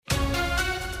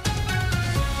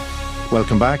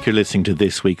Welcome back. You're listening to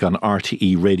This Week on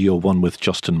RTE Radio 1 with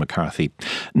Justin McCarthy.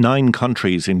 9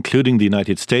 countries, including the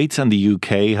United States and the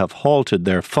UK, have halted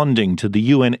their funding to the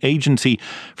UN Agency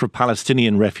for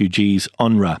Palestinian Refugees,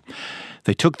 UNRWA.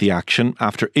 They took the action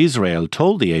after Israel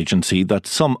told the agency that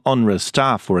some UNRWA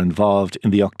staff were involved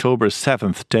in the October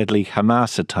 7th deadly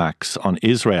Hamas attacks on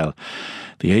Israel.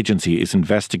 The agency is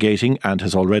investigating and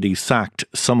has already sacked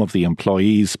some of the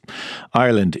employees.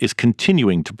 Ireland is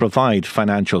continuing to provide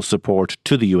financial support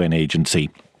to the UN agency.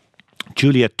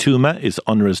 Juliette Touma is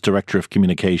UNRWA's Director of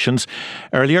Communications.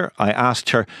 Earlier, I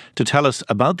asked her to tell us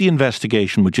about the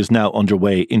investigation which is now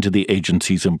underway into the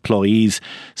agency's employees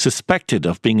suspected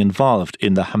of being involved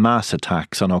in the Hamas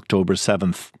attacks on October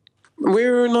 7th.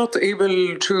 We're not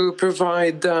able to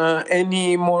provide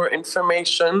any more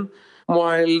information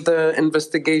while the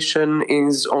investigation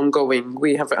is ongoing.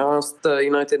 We have asked the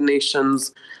United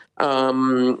Nations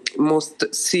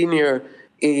most senior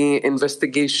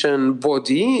investigation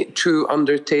body to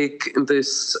undertake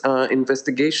this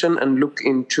investigation and look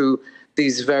into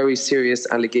these very serious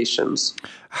allegations.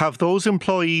 Have those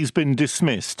employees been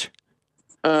dismissed?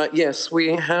 Yes,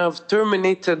 we have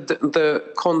terminated the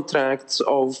contracts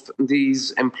of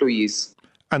these employees.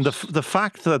 And the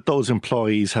fact that those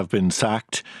employees have been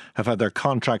sacked, have had their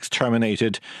contracts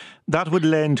terminated, that would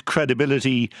lend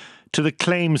credibility to the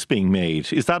claims being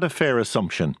made. Is that a fair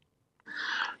assumption?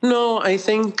 No, I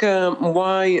think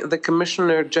why the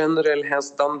Commissioner General has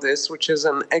done this, which is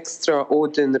an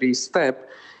extraordinary step,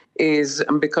 is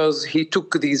because he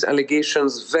took these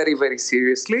allegations very, very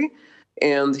seriously,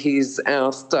 and he's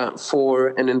asked for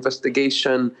an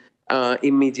investigation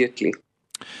immediately.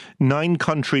 9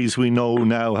 countries we know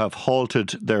now have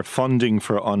halted their funding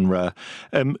for UNRWA.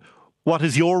 What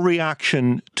is your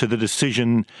reaction to the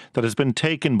decision that has been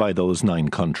taken by those 9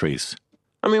 countries?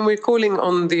 I mean, we're calling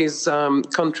on these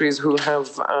countries who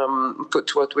have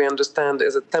put what we understand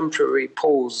as a temporary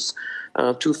pause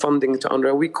to funding to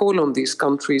UNRWA. We call on these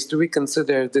countries to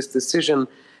reconsider this decision,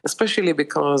 especially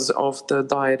because of the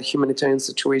dire humanitarian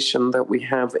situation that we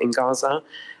have in Gaza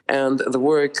and the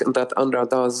work that UNRWA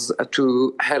does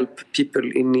to help people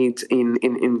in need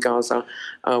in Gaza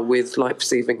with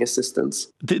life-saving assistance.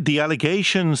 The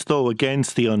allegations, though,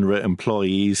 against the UNRWA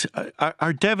employees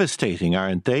are devastating,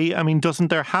 aren't they? I mean, doesn't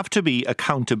there have to be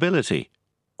accountability?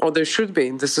 Oh, there should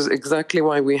be. This is exactly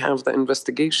why we have the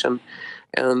investigation.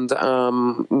 And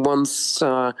once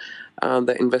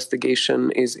the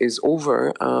investigation is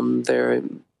over,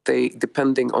 they,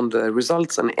 depending on the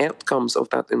results and outcomes of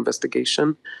that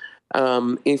investigation,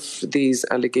 if these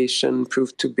allegations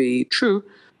prove to be true,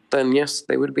 then yes,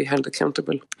 they will be held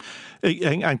accountable.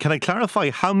 And can I clarify,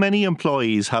 how many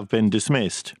employees have been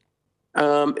dismissed?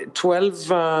 12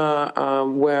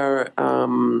 were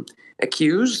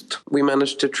accused. We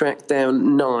managed to track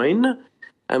down 9.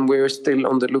 And we're still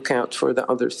on the lookout for the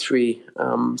other 3.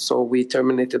 So we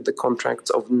terminated the contracts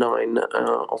of 9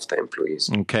 of the employees.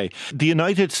 Okay. The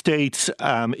United States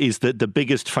is the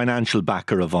biggest financial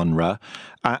backer of UNRWA,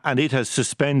 and it has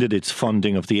suspended its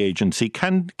funding of the agency.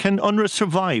 Can UNRWA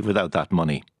survive without that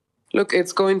money? Look,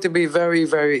 it's going to be very,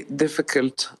 very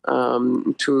difficult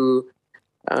to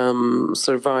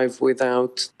survive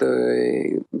without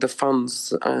the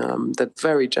funds, that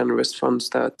very generous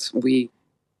funds that we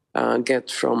get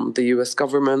from the US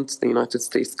government, the United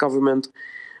States government.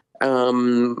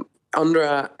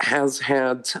 UNRWA has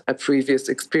had a previous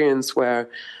experience where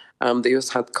the US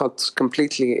had cut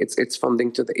completely its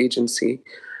funding to the agency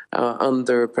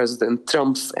under President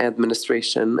Trump's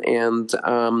administration, and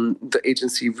the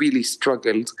agency really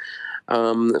struggled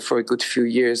for a good few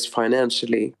years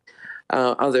financially.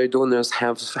 Other donors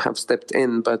have stepped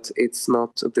in, but it's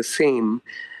not the same.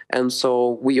 And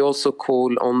so we also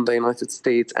call on the United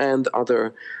States and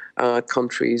other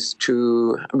countries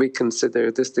to reconsider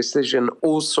this decision,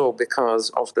 also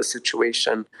because of the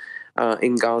situation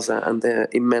in Gaza and the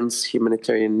immense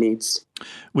humanitarian needs.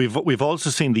 We've also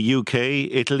seen the UK,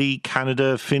 Italy,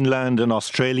 Canada, Finland and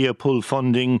Australia pull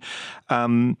funding.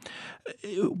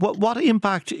 What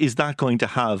impact is that going to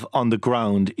have on the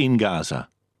ground in Gaza?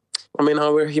 I mean,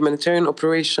 our humanitarian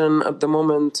operation at the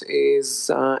moment is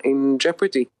in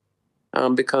jeopardy.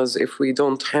 Because if we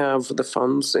don't have the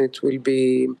funds, it will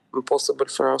be impossible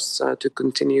for us to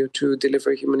continue to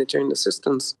deliver humanitarian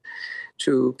assistance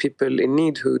to people in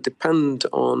need who depend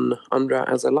on UNRWA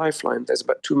as a lifeline. There's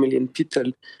about 2 million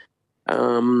people.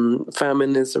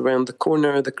 Famine is around the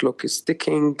corner. The clock is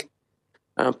ticking.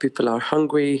 People are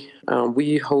hungry.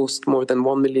 We host more than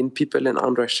 1 million people in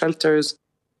UNRWA shelters.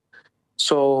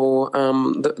 So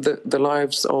the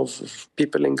lives of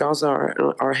people in Gaza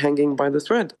are hanging by the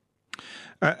thread.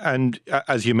 And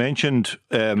as you mentioned,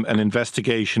 an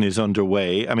investigation is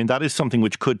underway. I mean, that is something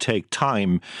which could take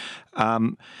time.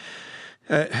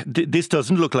 This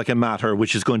doesn't look like a matter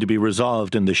which is going to be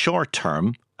resolved in the short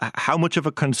term. How much of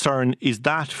a concern is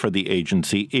that for the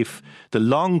agency if the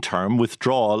long-term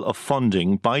withdrawal of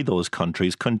funding by those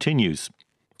countries continues?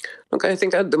 Look, I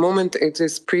think at the moment it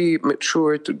is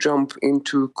premature to jump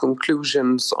into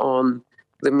conclusions on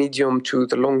the medium to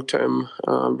the long term.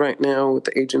 Right now,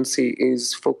 the agency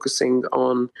is focusing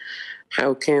on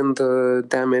how can the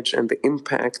damage and the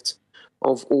impact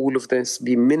of all of this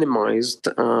be minimized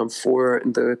for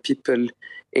the people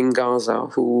in Gaza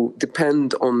who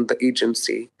depend on the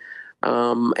agency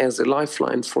as a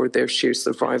lifeline for their sheer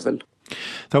survival.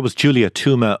 That was Juliette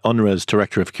Touma, UNRWA's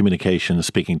Director of Communications,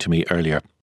 speaking to me earlier.